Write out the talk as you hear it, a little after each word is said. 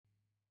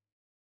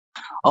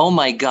Oh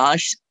my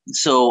gosh.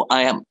 So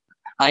I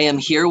am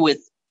here with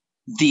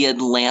the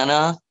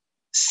Atlanta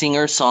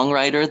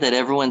singer-songwriter that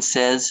everyone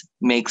says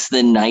makes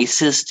the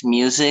nicest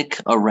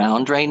music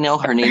around right now.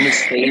 Her name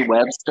is Faye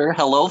Webster.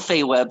 Hello,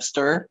 Faye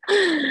Webster.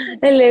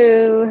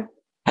 Hello.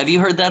 Have you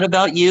heard that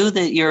about you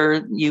that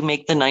you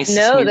make the nicest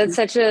No,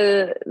 music?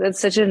 that's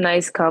such a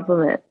nice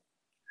compliment.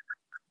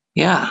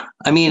 Yeah.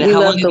 I mean, We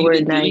how long love have the you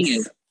been word doing it?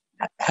 nice.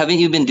 Haven't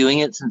you been doing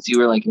it since you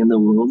were like in the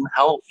womb?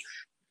 How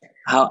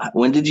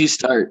when did you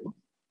start?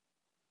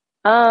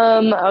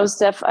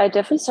 I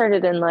definitely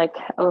started in like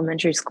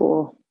elementary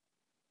school,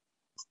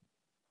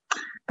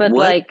 but What?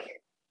 like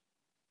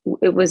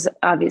it was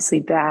obviously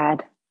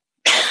bad.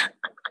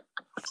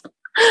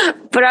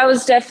 But I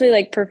was definitely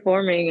like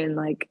performing and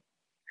like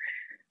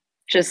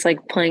just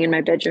like playing in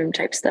my bedroom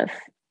type stuff.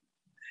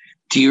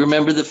 Do you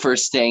remember the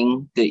first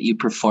thing that you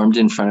performed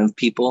in front of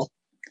people?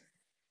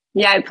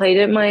 Yeah, I played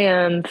at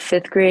my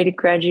fifth grade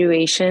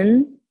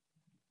graduation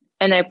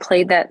and I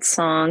played that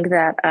song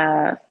that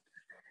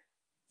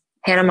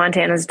Hannah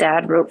Montana's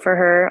dad wrote for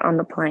her on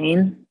the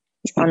plane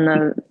on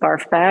the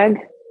barf bag.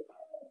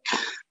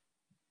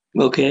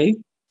 Okay.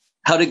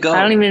 How'd it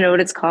I don't go? even know what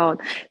it's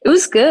called. It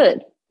was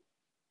good.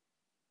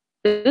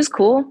 It was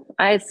cool,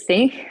 I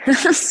think.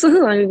 So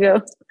long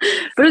ago.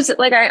 But it was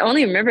like I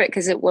only remember it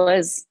because it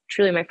was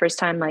truly my first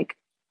time like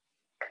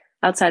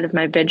outside of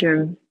my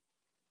bedroom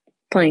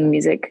playing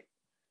music.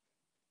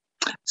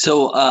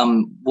 So,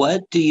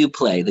 what do you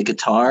play? The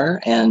guitar?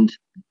 And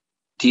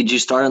did you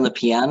start on the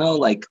piano?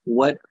 Like,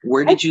 where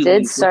I did you did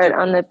learn? start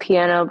on the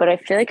piano, but I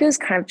feel like it was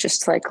kind of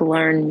just to, like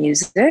learn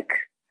music.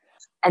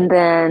 And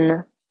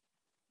then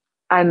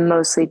I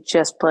mostly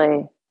just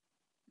play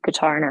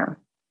guitar now.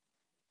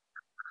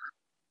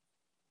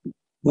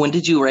 When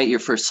did you write your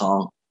first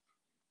song?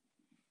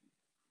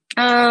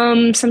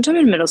 Sometime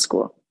in middle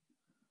school.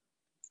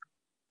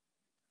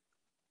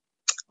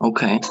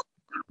 Okay.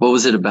 What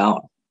was it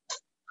about?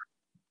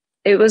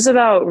 It was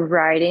about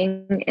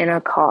riding in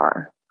a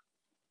car.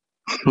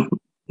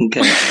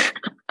 Okay.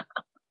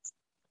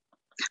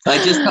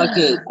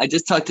 I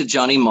just talked to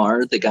Johnny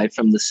Marr, the guy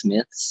from the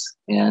Smiths,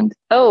 and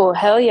Oh,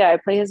 hell yeah, I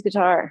play his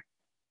guitar.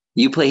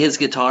 you play his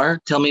guitar.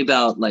 Tell me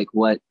about like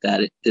what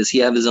that does he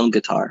have his own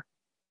guitar?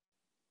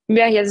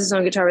 Yeah, he has his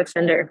own guitar with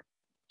Fender.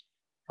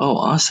 Oh,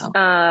 awesome.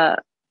 Uh,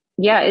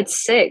 yeah,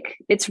 it's sick.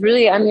 It's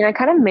really, I mean, I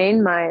kind of made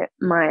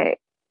my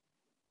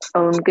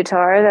own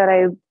guitar that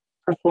I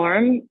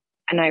perform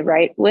and I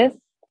write with.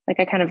 Like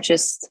I kind of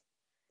just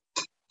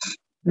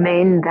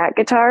main that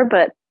guitar,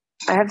 but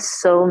I have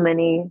so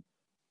many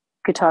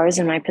guitars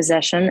in my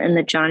possession, and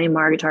the Johnny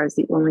Marr guitar is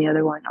the only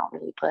other one I'll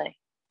really play.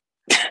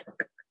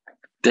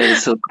 That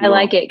is so I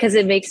like cool. it because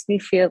it makes me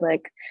feel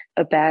like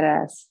a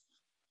badass.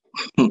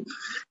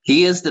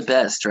 He is the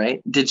best, right?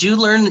 Did you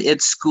learn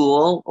at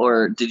school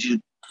or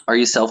are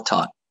you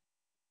self-taught?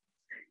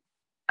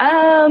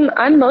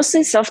 I'm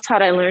mostly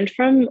self-taught. I learned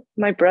from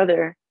my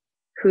brother,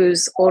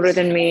 who's older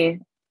than me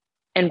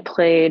and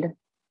played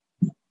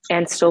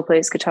and still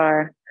plays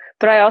guitar.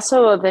 But I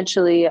also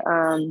eventually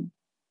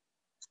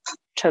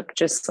took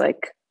just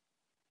like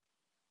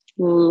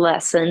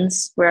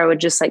lessons where I would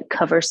just like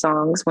cover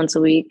songs once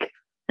a week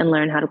and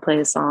learn how to play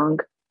a song.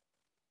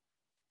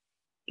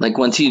 Like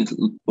once you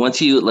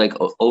like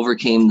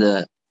overcame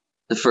the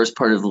first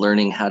part of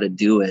learning how to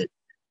do it,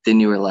 then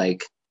you were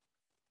like,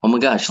 "Oh my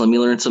gosh, let me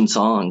learn some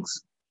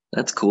songs."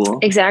 That's cool.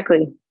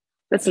 Exactly.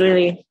 That's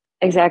really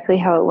exactly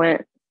how it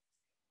went.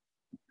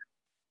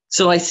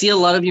 So I see a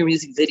lot of your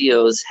music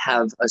videos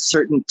have a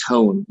certain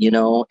tone,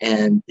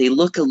 and they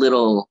look a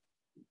little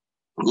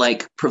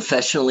like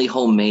professionally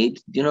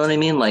homemade. You know what I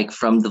mean? Like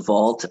from the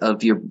vault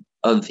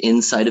of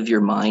inside of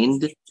your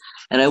mind.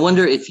 And I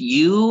wonder if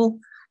you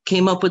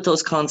came up with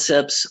those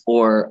concepts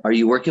or are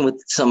you working with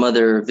some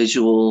other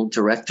visual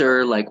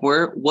director? Like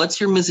what's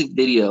your music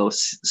video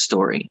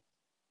story?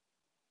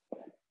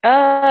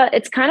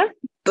 It's kind of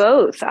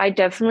both. I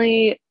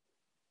definitely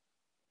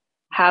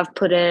have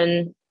put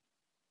in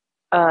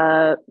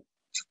uh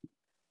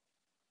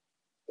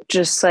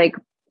just like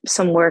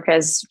some work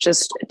as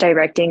just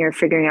directing or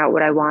figuring out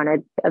what I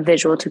wanted a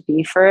visual to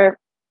be for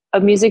a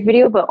music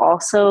video, but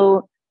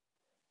also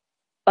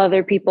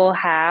other people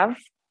have.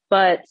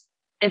 But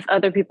if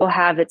other people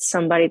have, it's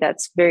somebody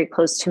that's very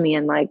close to me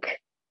and like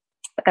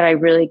that I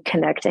really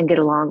connect and get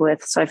along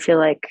with. So I feel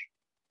like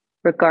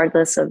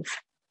regardless of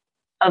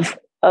of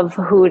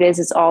who it is,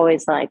 it's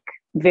always like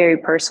very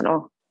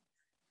personal.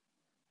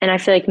 And I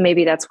feel like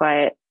maybe that's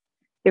why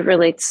it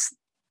relates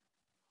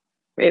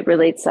it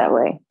relates that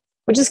way.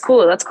 Which is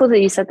cool. That's cool that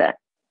you said that.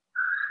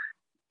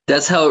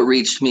 That's how it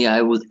reached me.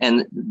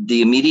 And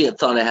the immediate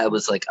thought I had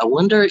was like, I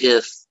wonder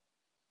if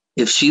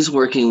she's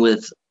working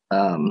with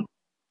um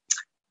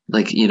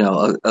like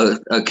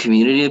a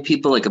community of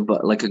people like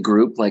a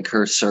group like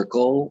her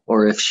circle,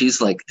 or if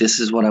she's like, this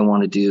is what I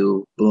want to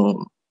do,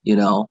 boom,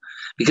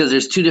 because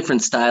there's two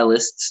different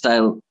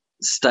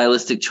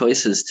stylistic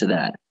choices to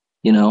that,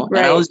 and I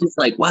Right. was just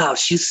like, wow,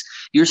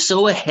 you're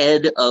so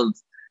ahead of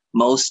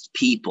most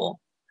people,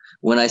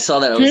 When I saw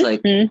that, I was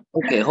like,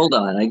 okay, hold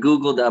on. I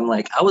Googled, I'm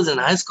like, I was in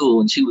high school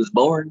when she was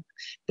born.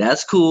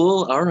 That's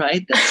cool. All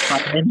right, that's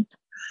fine.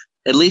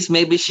 At least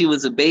maybe she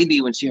was a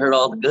baby when she heard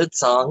all the good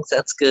songs.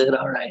 That's good.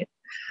 All right.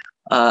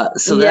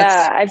 So Yeah,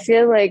 that's, I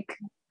feel like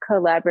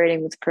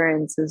collaborating with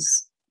friends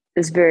is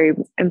very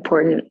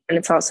important, and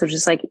it's also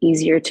just like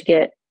easier to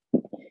get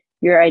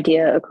your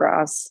idea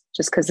across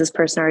just because this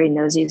person already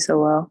knows you so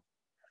well.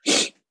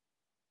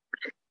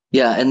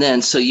 yeah. And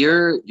then, so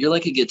you're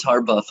like a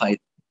guitar buff, I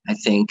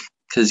think,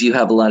 because you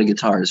have a lot of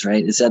guitars,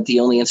 right? Is that the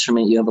only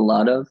instrument you have a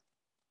lot of?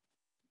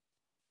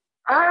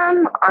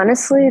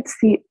 Honestly, it's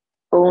the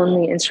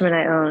only instrument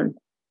I own.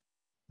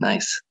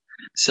 Nice.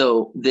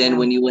 So then Yeah.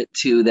 when you went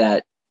to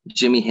that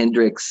Jimi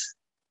Hendrix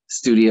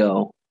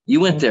studio, you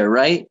went there,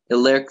 right?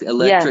 Electric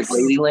Yes.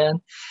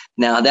 Ladyland.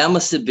 Now that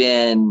must have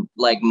been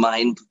like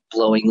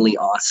mind-blowingly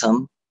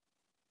awesome.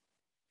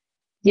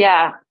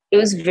 Yeah, it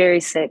was very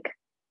sick.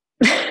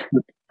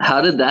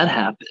 How did that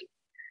happen?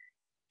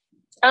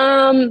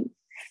 Um,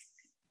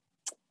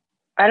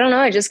 I don't know.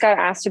 I just got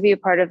asked to be a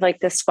part of like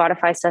the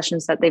Spotify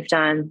sessions that they've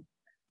done.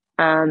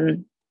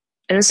 And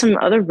there's some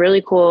other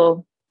really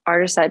cool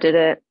artists that did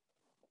it,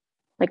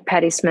 like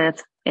Patti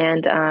Smith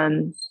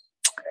and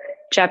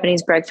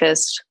Japanese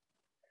Breakfast.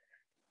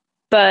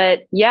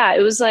 But yeah,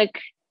 it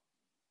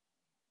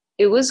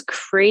was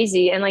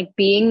crazy. And like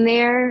being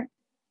there,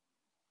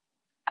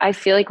 I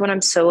feel like when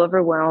I'm so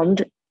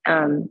overwhelmed,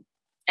 and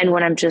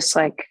when I'm just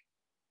like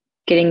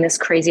getting this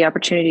crazy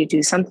opportunity to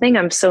do something,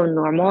 I'm so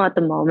normal at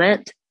the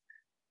moment.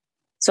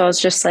 So I was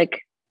just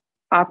like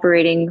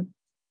operating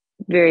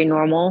very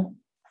normal.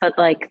 But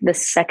like the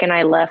second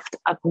I left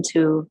up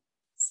into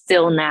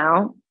still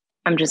now,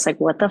 I'm just like,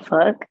 what the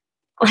fuck?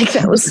 Like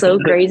that was so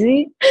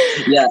crazy.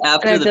 Yeah, And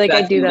after I the feel like I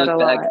fact, do that a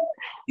lot.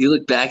 you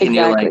look back and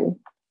you're like, Exactly.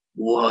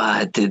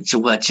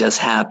 what just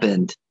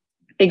happened?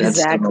 That's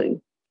Exactly.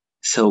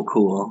 so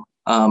cool.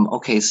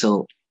 Okay,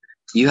 so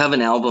you have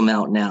an album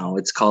out now.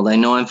 It's called I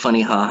Know I'm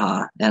Funny,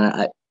 Haha.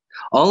 And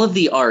all of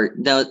the art.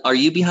 Now, are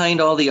you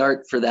behind all the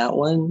art for that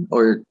one?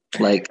 Or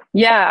like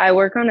Yeah, I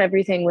work on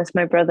everything with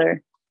my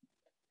brother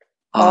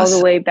all the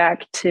awesome. way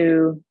back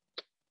to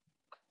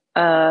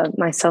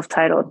my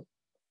self-titled.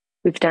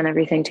 We've done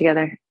everything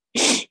together.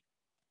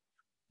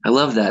 I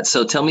love that.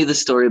 So tell me the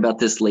story about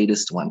this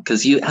latest one.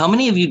 Because how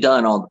many have you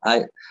done?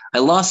 I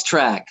lost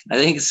track. I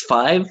think it's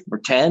 5 or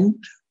 10.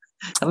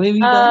 How many have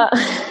you done?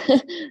 Uh,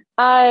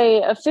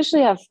 I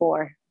officially have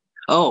 4.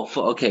 Oh,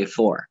 okay,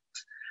 4.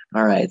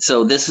 All right.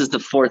 So this is the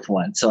 4th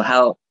one. So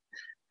how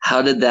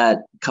did that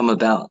come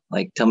about?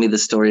 Like, tell me the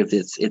story of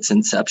its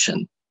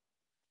inception.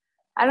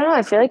 I don't know.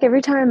 I feel like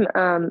every time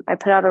I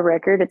put out a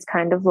record, it's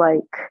kind of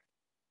like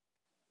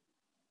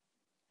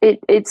it,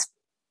 it's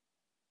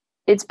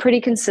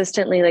pretty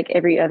consistently like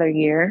every other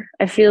year.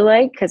 I feel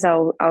like because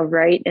I'll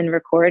write and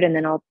record and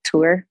then I'll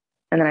tour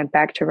and then I'm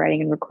back to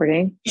writing and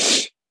recording.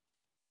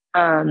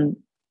 Um,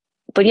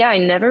 but yeah, I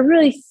never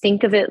really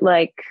think of it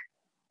like,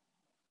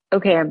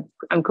 okay,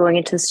 I'm going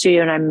into the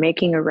studio and I'm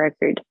making a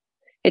record.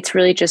 It's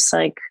really just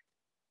like,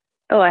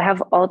 oh, I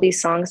have all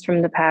these songs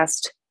from the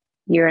past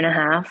year and a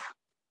half.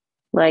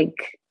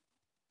 Like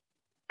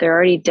they're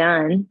already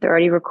done, they're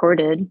already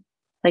recorded.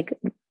 Like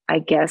I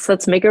guess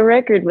let's make a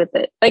record with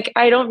it. Like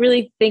I don't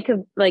really think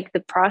of like the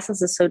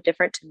process is so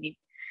different to me.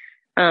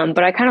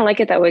 But I kind of like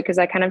it that way because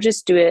I kind of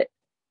just do it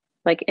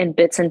like in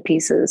bits and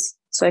pieces.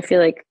 So I feel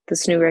like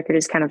this new record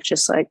is kind of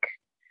just like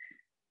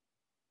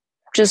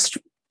just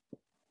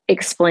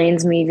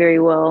explains me very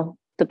well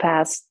the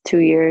past 2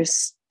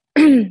 years.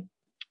 But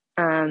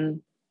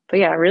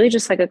yeah, really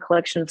just like a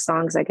collection of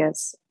songs, I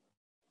guess.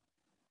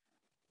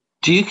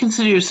 Do you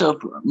consider yourself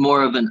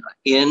more of an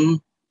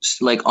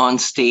like on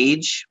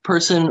stage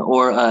person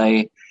or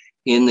a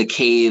in the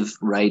cave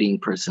writing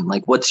person?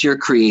 Like, what's your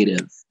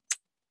creative?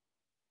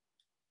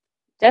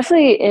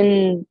 Definitely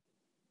in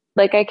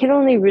like I can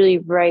only really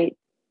write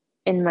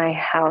in my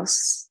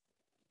house,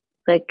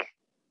 like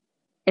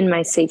in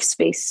my safe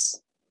space.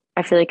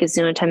 I feel like it's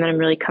the only time that I'm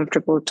really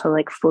comfortable to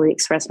like fully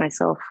express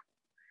myself.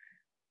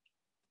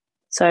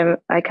 So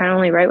I kind of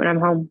only write when I'm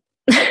home.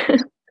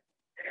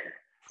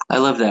 I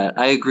love that.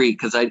 I agree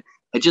because I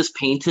just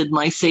painted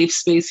my safe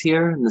space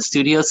here in the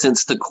studio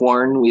since the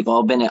corn. We've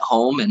all been at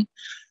home, and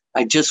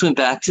I just went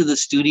back to the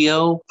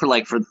studio for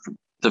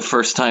the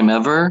first time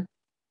ever.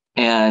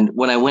 And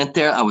when I went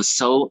there, I was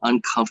so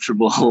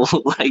uncomfortable.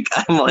 Like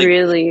I'm like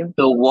Really?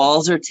 the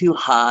walls are too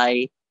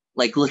high.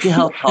 Like look at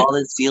how tall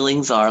the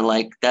ceilings are.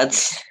 Like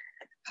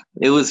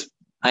it was.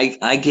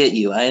 I get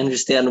you. I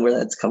understand where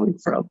that's coming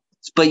from.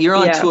 But you're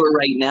on Yeah. tour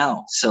right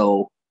now,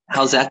 so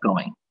how's that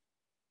going?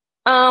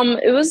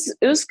 It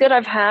was good.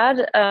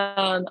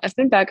 I've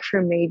been back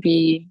for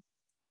maybe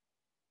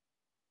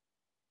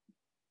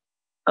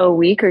a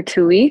week or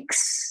 2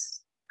 weeks.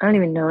 I don't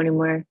even know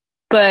anymore.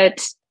 But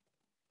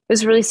it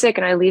was really sick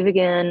and I leave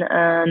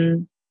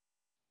again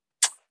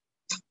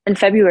in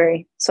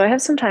February. So I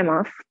have some time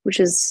off, which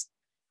is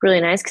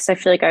really nice because I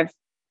feel like I've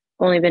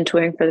only been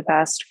touring for the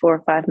past 4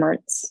 or 5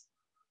 months.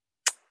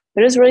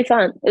 But it was really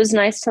fun. It was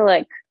nice to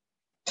like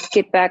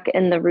get back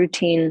in the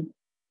routine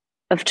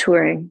of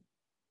touring,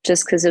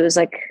 just because it was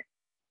like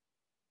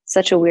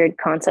such a weird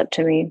concept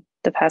to me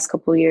the past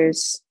couple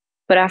years.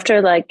 But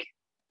after like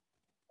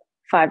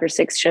 5 or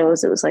 6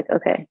 shows, it was like,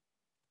 okay,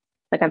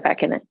 like I'm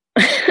back in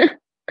it.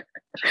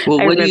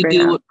 Well, I what do you remember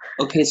do?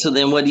 now. Okay, so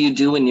then what do you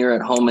do when you're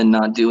at home and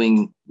not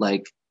doing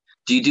like,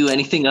 do you do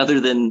anything other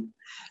than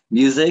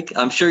music?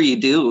 I'm sure you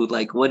do.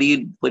 Like, what do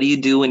you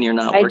do when you're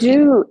not I working?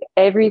 do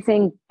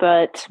everything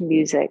but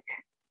music.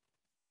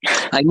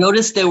 I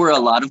noticed there were a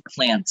lot of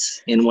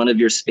plants in one of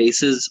your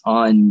spaces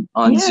on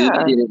Zoom. You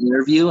Yeah. did an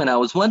interview, and I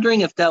was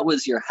wondering if that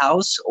was your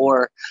house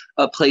or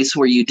a place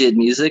where you did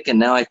music. And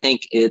now I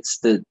think it's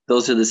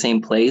those are the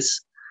same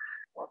place.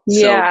 So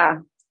Yeah.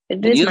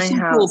 It you is have my some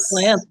cool house.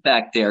 plants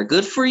back there.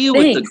 Good for you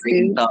with the Thanks,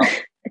 green dude.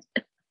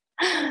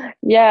 thumb.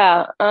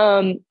 Yeah.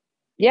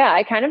 Yeah,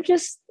 I kind of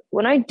just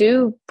when I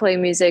do play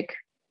music,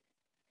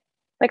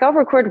 like I'll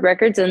record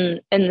records in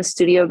the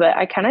studio, but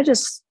I kind of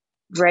just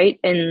write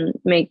and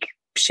make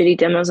shitty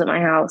demos at my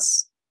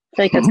house. I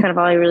feel like that's kind of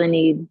all I really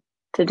need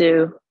to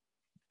do.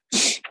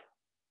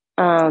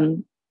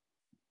 Um,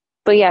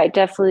 but yeah, I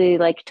definitely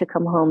like to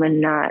come home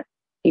and not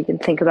even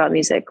think about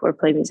music or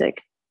play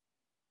music.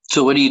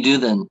 So what do you do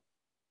then?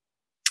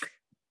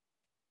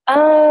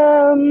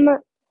 Um,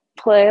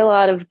 Play a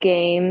lot of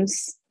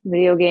games,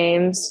 video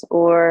games,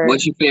 or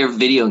What's your favorite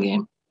video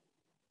game?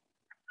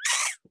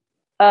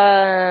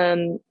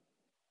 um,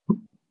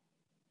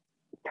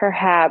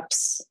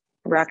 perhaps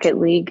Rocket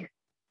League.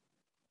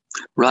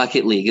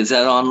 Rocket League. Is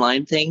that an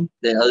online thing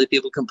that other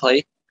people can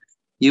play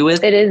you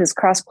with? It is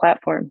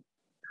cross-platform.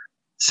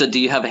 So do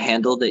you have a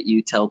handle that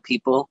you tell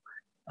people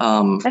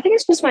I think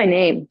it's just my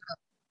name.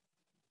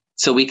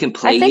 so we can I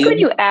play think when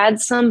you? you add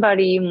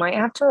somebody, you might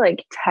have to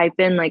like type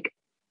in like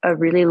a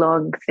really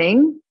long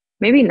thing.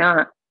 Maybe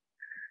not,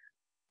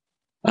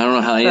 I don't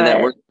know how any of that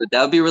but works, but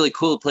that would be really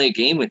cool to play a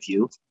game with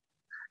you.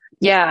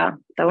 yeah,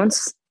 that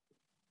one's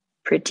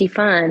pretty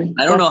fun.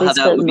 I don't know Definitely how that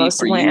split would be most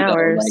for of my you though. Like,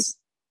 hours.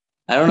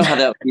 I don't know how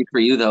that would be for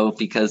you though,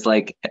 because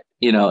like,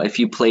 if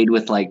you played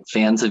with like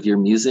fans of your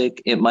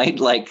music, it might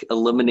like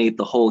eliminate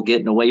the whole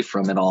getting away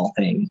from it all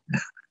thing.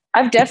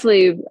 I've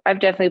definitely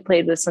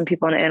played with some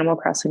people on Animal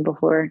Crossing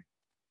before,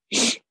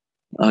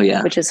 Oh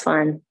yeah, which is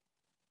fun.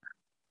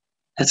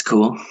 that's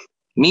cool.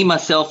 Me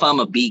myself,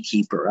 I'm a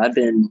beekeeper. I've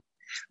been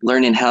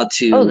learning how Oh,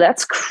 to,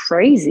 that's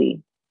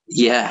crazy.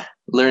 yeah,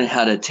 learn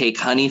how to take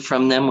honey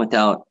from them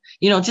without,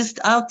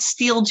 just I'll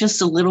steal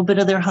just a little bit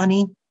of their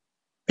honey.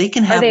 They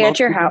can Are have they at most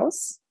your of it.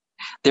 house?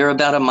 They're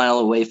about a mile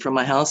away from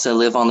my house. I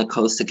live on the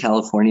coast of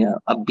California,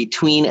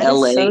 between That is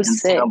LA so and Santa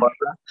sick.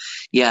 Barbara.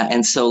 Yeah,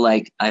 and so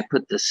like I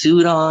put the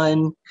suit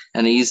on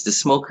and I use the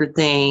smoker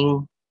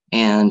thing,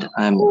 and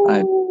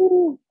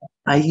Ooh.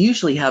 I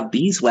usually have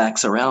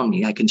beeswax around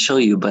me. I can show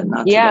you, but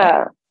not today.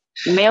 Yeah.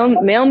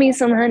 Mail me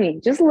some honey.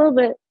 Just a little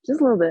bit.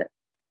 Just a little bit.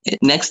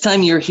 Next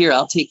time you're here,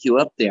 I'll take you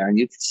up there and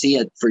you can see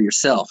it for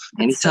yourself.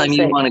 That's so Anytime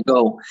you sick. want to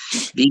go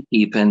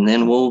beekeeping,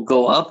 then we'll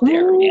go up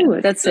there. Ooh,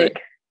 And that's sick.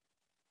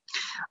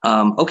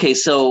 okay,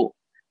 so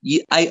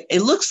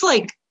it looks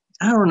like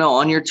I don't know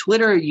on your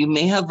Twitter you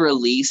may have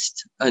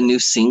released a new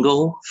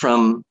single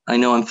from I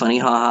Know I'm Funny,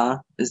 haha.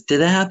 Did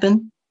that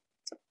happen?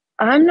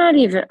 I'm not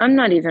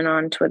even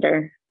on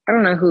Twitter. I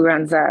don't know who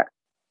runs that.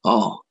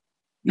 Oh,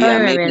 yeah, Probably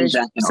my maybe manage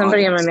back in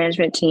somebody on my August.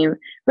 management team.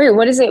 Wait,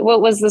 what is it?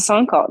 What was the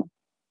song called?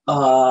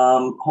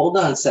 Hold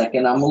on a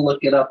second. I'm gonna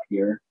look it up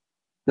here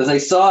because I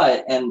saw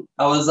it and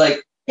I was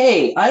like,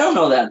 hey, I don't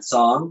know that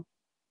song.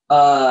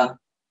 Uh,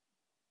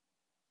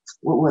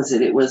 what was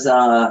it? It was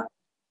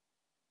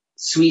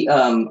sweet.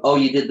 Oh,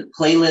 you did the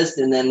playlist,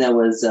 and then there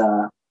was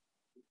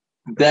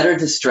Better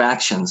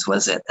Distractions.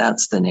 Was it?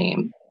 That's the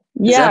name.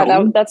 Is that Yeah,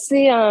 old? that's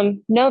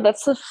the no,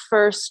 that's the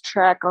first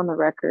track on the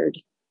record.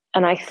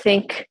 And I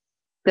think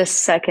the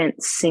second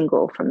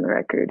single from the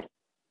record.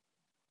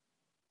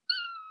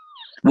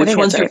 I Which think that's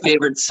one's your right.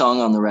 favorite song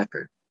on the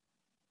record?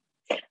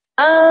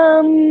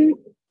 Um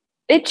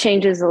it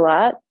changes a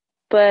lot,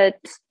 but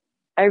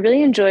I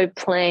really enjoy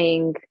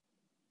playing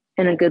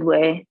in a good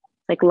way,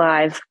 like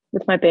live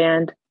with my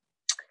band.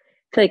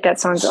 I feel like that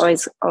song's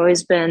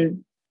always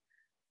been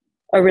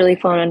a really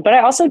fun one. But I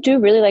also do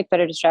really like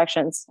Better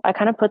Distractions. I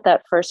kind of put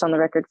that first on the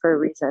record for a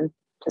reason,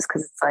 just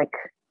because it's like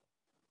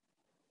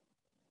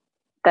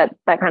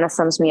that kind of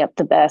sums me up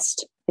the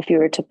best. If you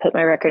were to put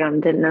my record on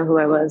and didn't know who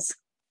I was.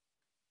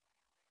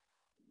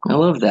 I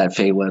love that,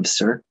 Faye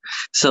Webster.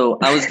 So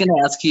I was going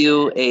to ask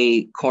you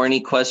a corny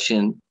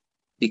question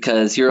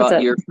because What's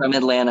up? you're from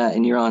Atlanta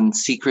and you're on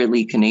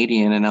Secretly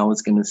Canadian, and I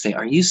was going to say,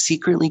 are you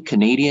secretly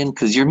Canadian?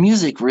 Because your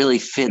music really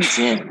fits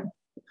in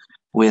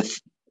with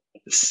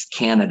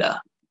Canada.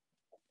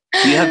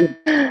 Do you have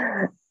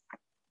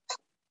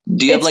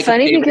do you have It's like a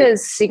funny favorite?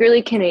 because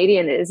Secretly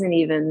Canadian isn't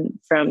even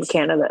from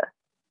Canada.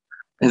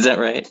 Is that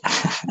right?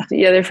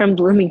 Yeah, they're from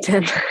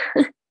Bloomington.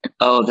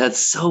 Oh, that's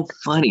so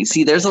funny.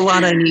 See, there's a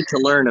lot I need to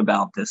learn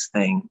about this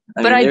thing.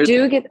 I But mean, there's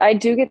I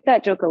do get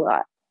that joke a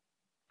lot.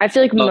 I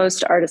feel like oh,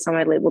 most artists on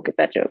my label get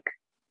that joke.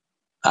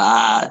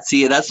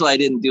 see, that's why I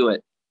didn't do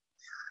it.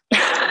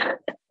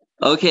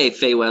 Okay,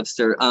 Faye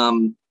Webster.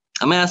 I'm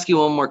gonna ask you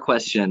one more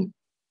question.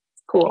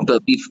 Cool.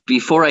 But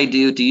before I do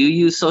you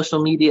use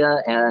social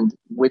media, and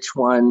which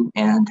one,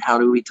 and how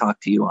do we talk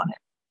to you on it?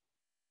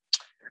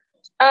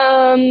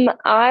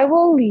 I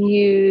will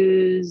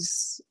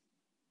use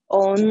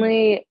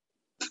only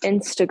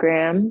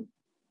Instagram,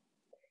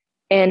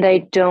 and I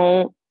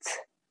don't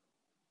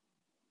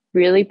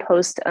really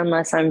post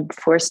unless I'm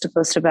forced to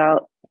post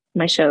about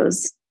my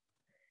shows.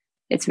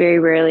 It's very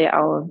rarely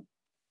I'll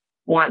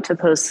want to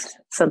post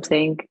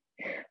something.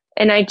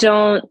 And I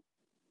don't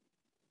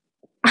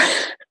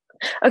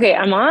okay,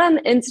 I'm on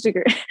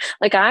Instagram.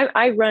 Like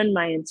I run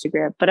my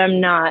Instagram, but I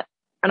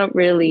don't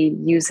really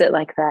use it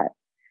like that.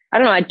 I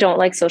don't know. I don't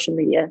like social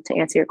media, to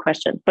answer your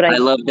question, but I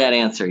love that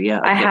answer. Yeah.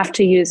 I have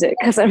to use it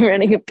because I'm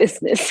running a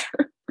business.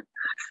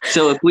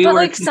 So if we but were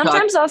like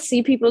sometimes I'll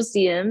see people's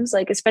DMs,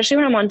 like especially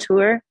when I'm on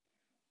tour,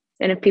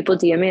 and if people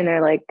DM me and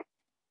they're like,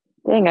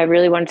 dang, I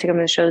really wanted to come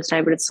to the show this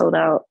night, but it's sold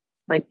out.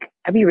 Like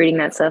I'd be reading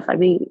that stuff. I'd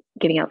be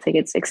giving out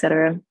tickets,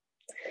 etc.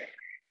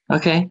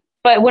 Okay.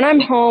 But when I'm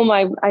home,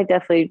 I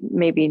definitely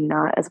maybe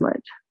not as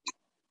much.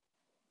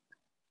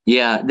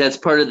 Yeah, that's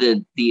part of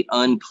the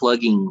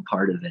unplugging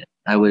part of it,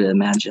 I would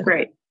imagine.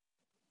 Right.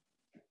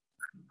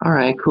 All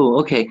right,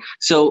 cool. Okay.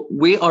 So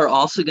we are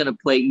also going to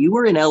play. You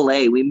were in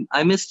LA.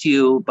 I missed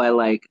you by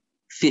like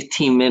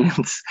 15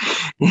 minutes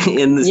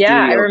in the studio.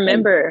 Yeah, I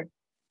remember.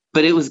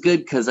 But it was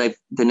good because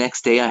the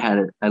next day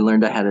I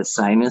learned I had a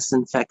sinus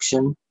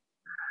infection.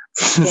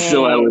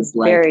 So I was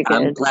like,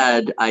 I'm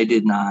glad I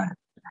did not.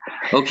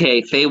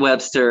 Okay, Faye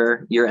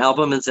Webster, your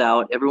album is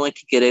out. Everyone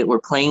can get it. We're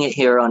playing it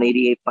here on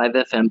 88.5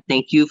 FM.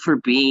 Thank you for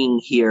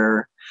being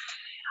here.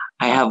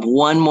 I have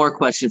one more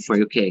question for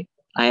you. Okay,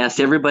 I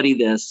asked everybody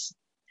this,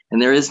 and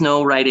there is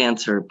no right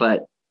answer,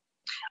 but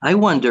I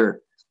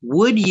wonder,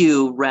 would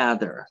you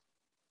rather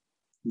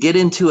get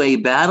into a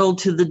battle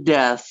to the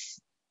death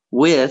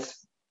with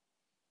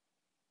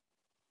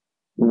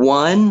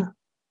one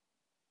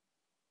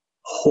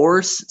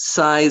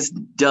horse-sized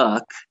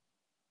duck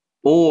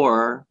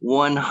or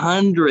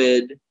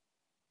 100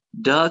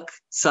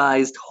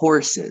 duck-sized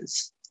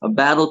horses? A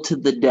battle to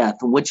the death.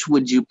 Which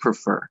would you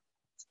prefer?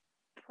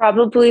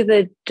 Probably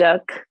the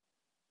duck-sized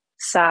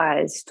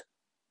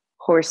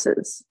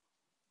horses.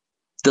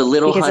 The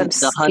little because I'm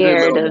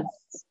scared of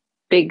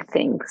big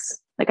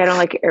things. Like I don't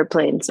like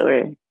airplanes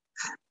or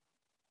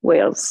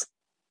whales.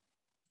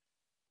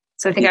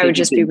 So I think I would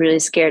just be really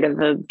scared of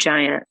a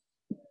giant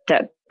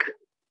duck.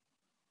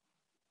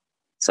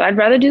 So I'd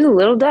rather do the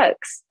little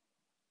ducks.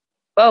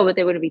 Oh, but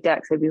they wouldn't be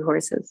ducks, they'd be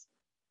horses.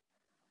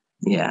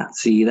 Yeah,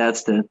 see,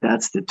 that's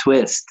the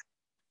twist.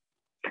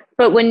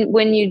 But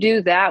when you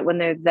do that, when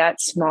they're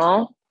that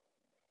small,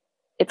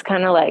 it's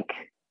kind of like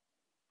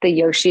the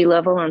Yoshi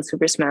level on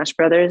Super Smash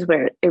Brothers,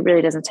 where it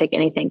really doesn't take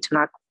anything to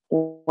knock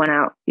one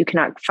out. You can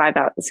knock 5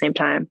 out at the same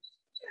time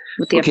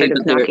with the effort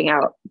of knocking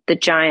out the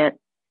giant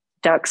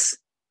duck's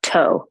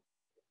toe.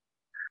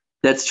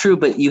 That's true,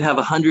 but you have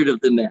 100 of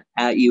them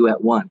at you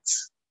at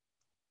once.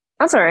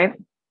 That's all right.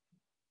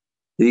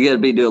 You got to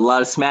be doing a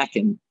lot of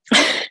smacking.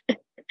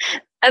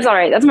 That's all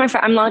right.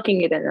 I'm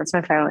locking it in. That's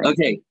my final answer.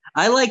 Okay.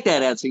 I like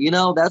that answer. You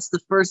know, that's the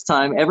first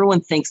time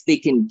everyone thinks they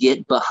can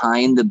get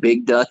behind the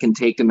big duck and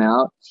take him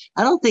out.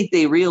 I don't think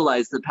they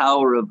realize the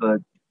power of a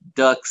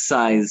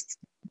duck-sized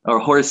or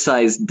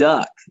horse-sized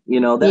duck. You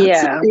know,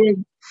 that's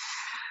big.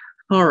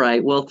 All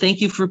right. Well, thank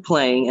you for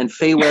playing. And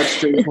Faye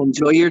Webster,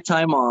 enjoy your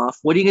time off.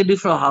 What are you going to do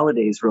for the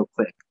holidays real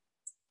quick?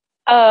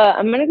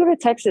 I'm going to go to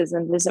Texas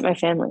and visit my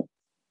family.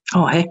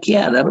 Oh, heck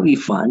yeah. That'll be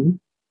fun.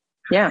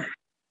 Yeah.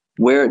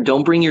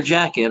 Don't bring your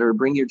jacket, or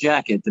bring your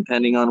jacket,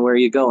 depending on where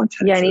you go in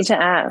Texas. Yeah, I need to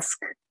ask.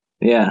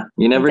 Yeah,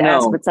 you never know.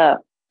 Ask what's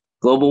up.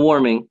 Global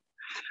warming.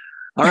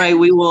 All right,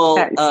 we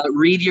will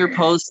read your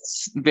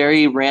posts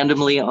very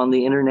randomly on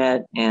the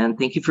internet. And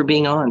thank you for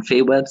being on,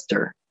 Faye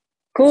Webster.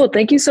 Cool.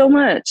 Thank you so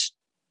much.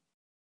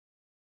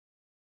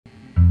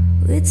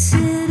 We'd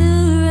sit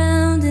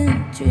around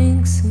and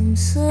drink some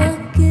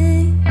sake,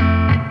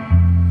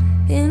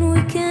 and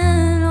we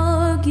can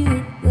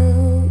argue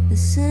about the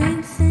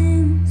same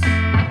things.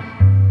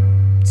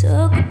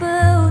 Talk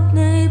about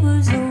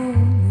neighbors on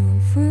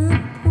our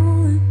front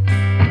porch.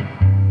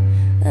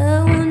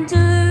 I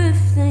wonder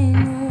if they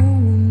know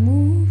we're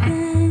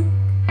moving.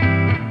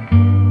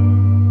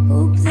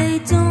 Hope they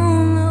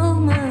don't know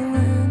my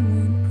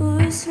landline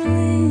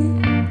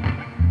personally,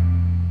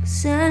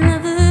 'cause I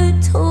never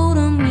told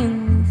them you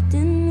moved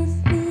in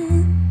with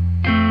me.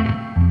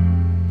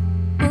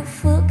 But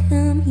fuck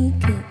him, he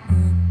kept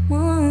my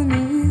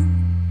money.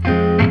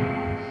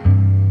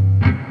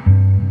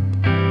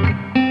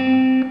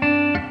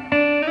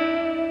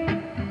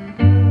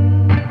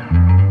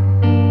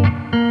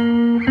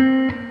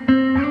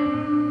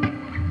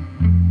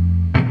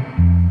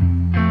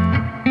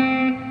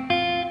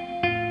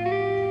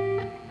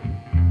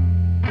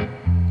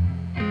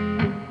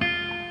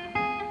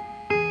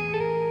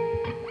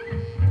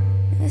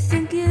 I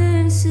think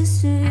your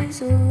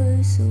sisters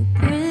are so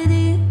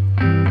pretty.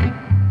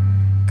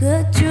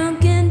 Got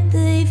drunk and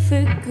they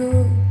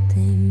forgot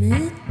they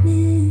met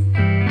me.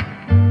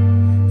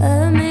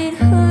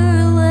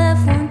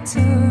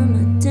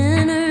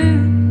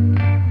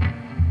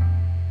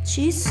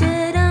 She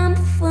said I'm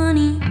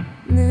funny,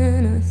 and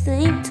then I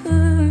thanked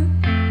her.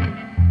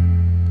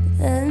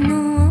 But I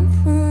know I'm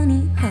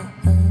funny,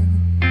 haha.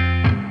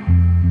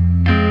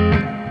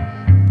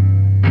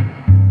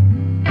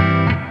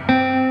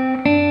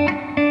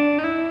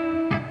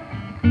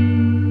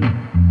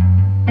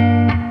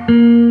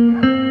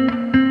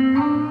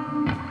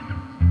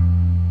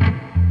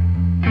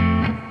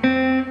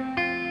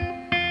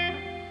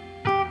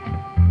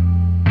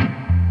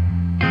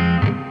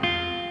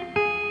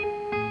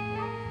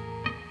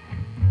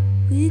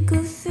 We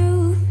go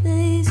through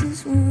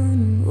phases,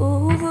 running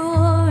over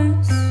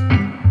hearts.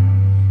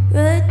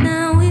 Right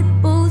now we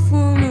both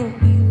wanna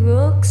be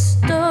rock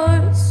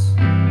stars.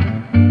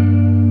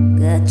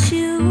 Got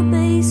you a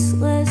bass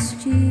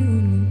last year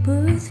on your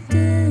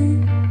birthday.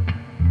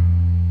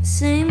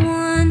 Same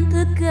one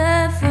the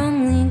guy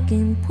from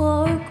Linkin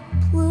Park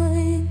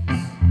plays.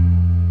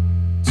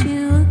 But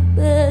you look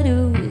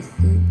better with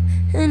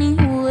it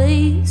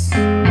anyways.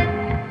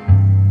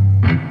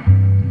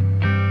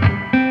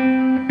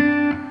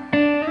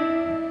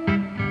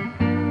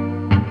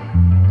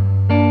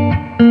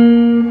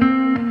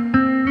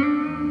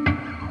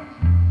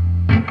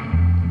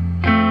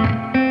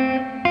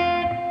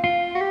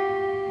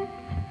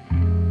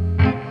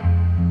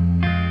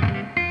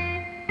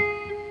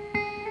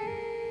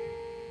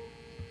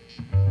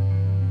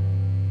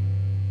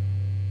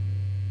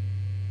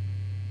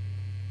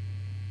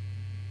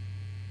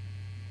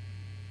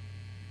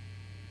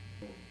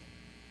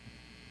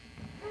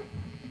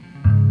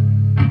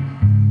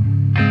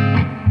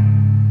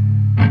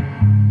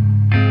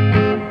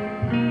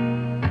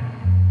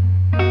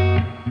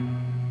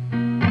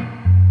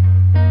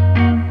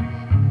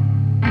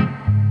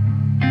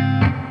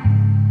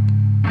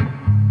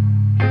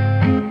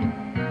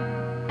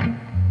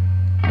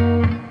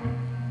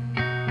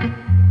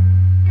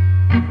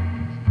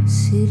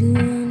 Sit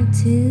around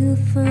until I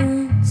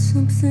find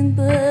something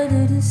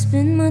better to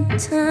spend my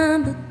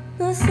time, but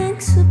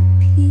nothing's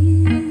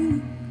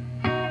appealing.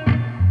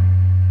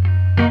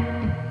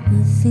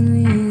 Nothing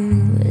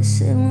really lasts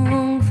that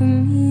long for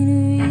me to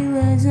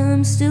realize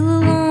I'm still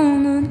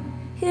alone and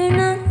you're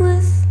not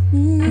with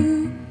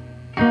me.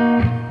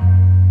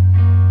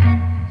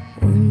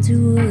 Wonder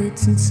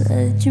what's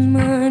inside your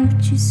mind,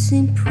 but you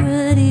seem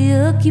pretty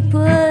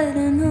occupied,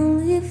 and I'll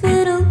leave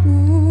it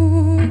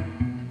alone.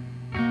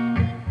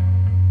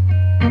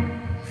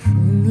 If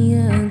only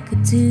I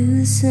could do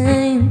the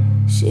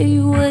same, share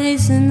your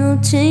ways and I'll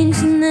change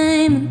the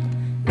name and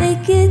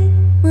make it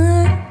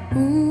my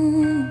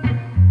own.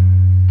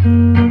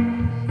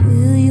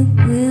 Will you,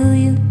 will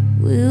you,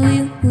 will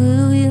you,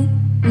 will you,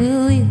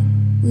 will you,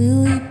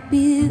 will you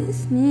be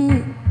with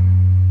me?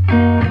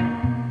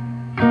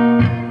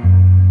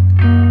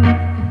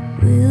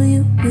 Will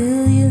you,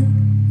 will you,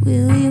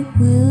 will you,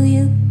 will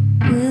you,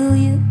 will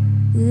you,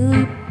 will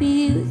you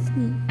be with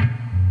me?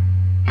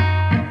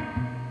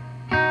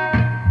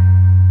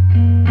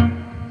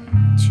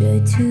 Try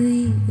to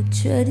eat, I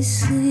try to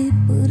sleep,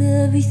 but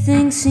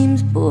everything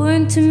seems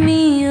boring to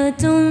me. I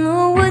don't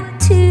know what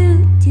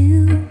to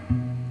do.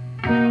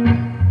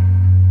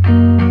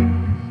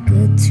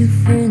 Got two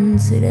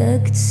friends that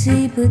I could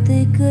see, but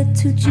they got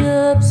two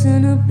jobs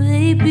and a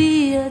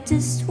baby. I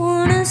just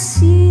wanna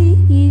see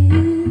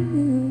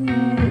you.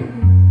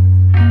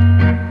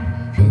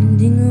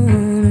 Depending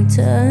on our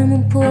time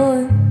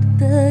apart, the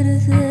better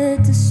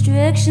that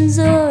distractions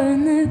are,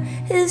 and there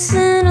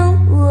isn't a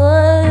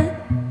lot.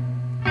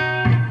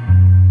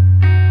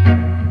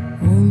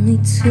 Only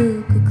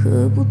took a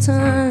couple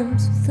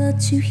times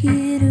without you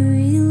here to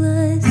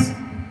realize,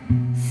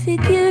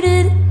 figured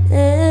it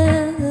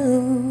out.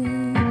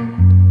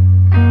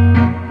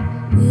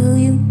 Will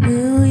you,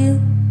 will you,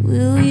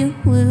 will you,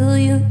 will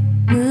you,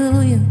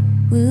 will you,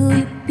 will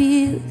you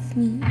be with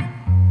me?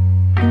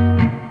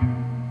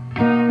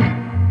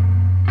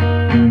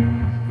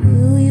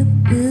 Will you,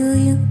 will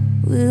you,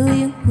 will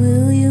you,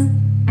 will you,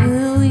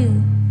 will you,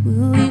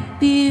 will you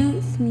be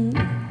with me?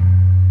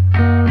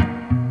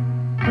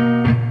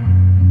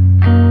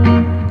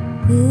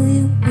 Will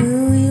you,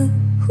 will you,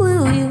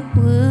 will you,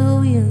 will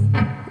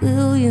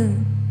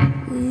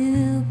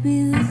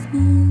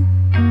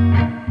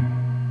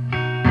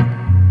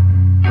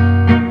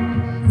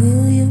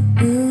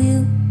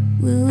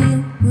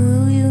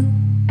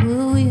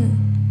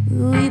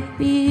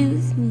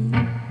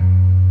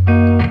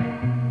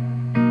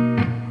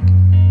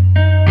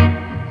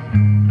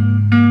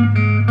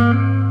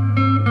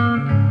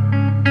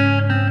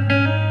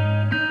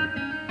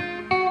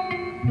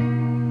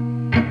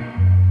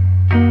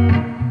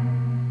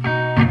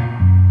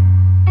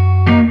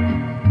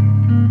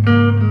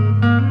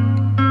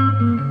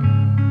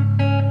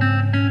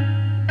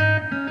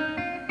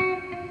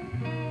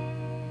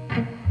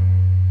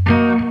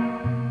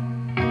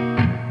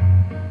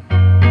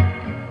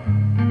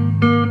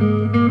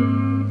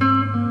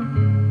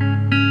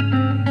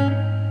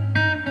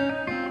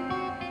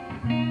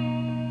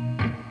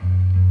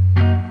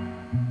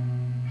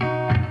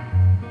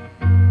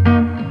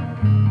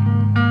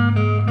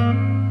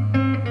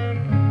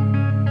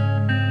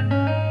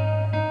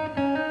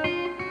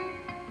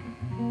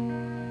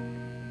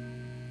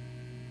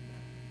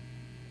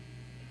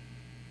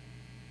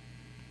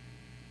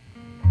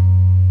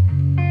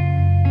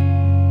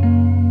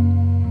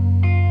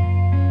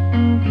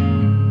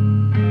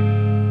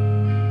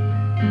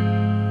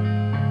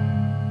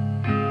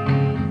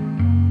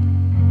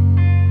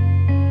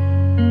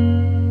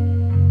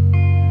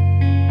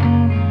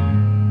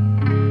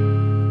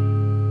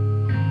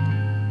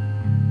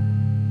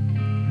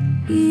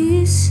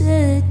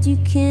that you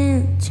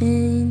can't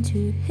change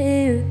your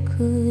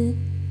haircut.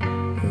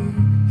 Oh,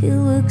 it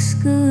looks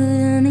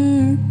good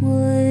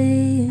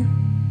anyway.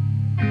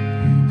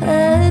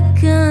 I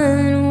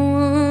kinda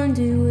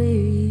wonder where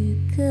you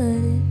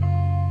got it.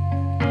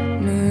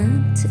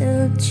 Not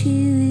out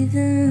you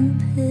even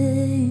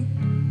paid.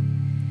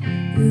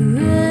 The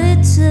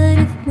right side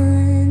of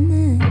my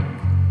neck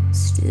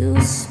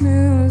still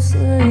smells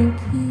like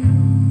you.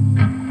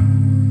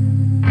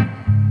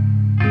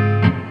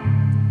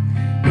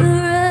 The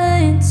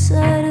right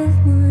side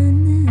of my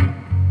neck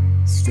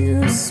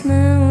still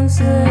smells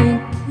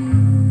like you.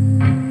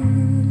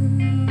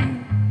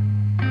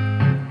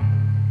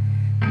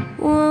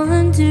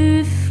 Wonder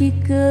if you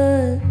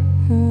got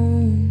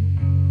home.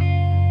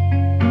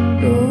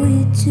 Oh, we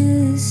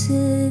just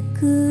said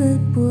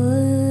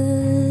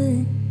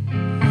goodbye.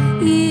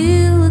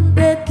 You look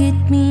back at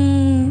me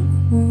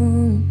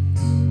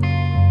once,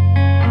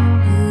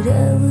 but I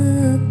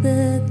look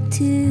back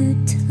 2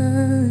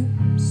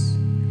 times.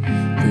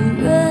 The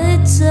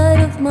right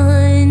side of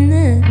my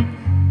neck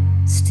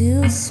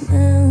still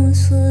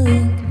smells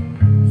like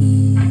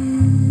you.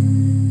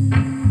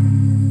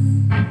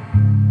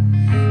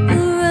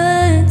 The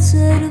right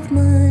side of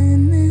my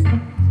neck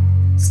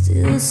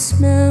still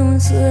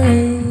smells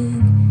like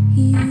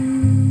you.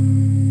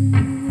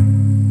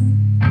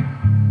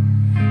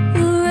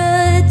 The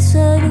right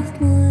side of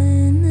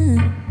my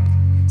neck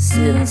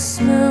still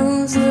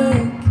smells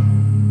like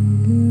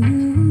you.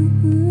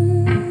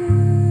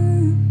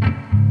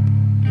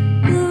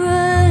 The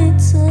right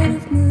side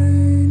of my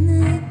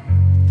neck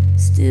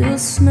still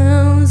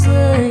smells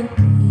like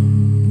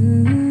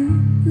you.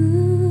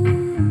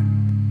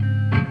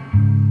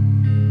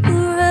 The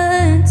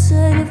right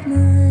side of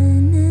my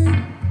neck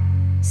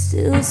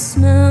still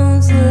smells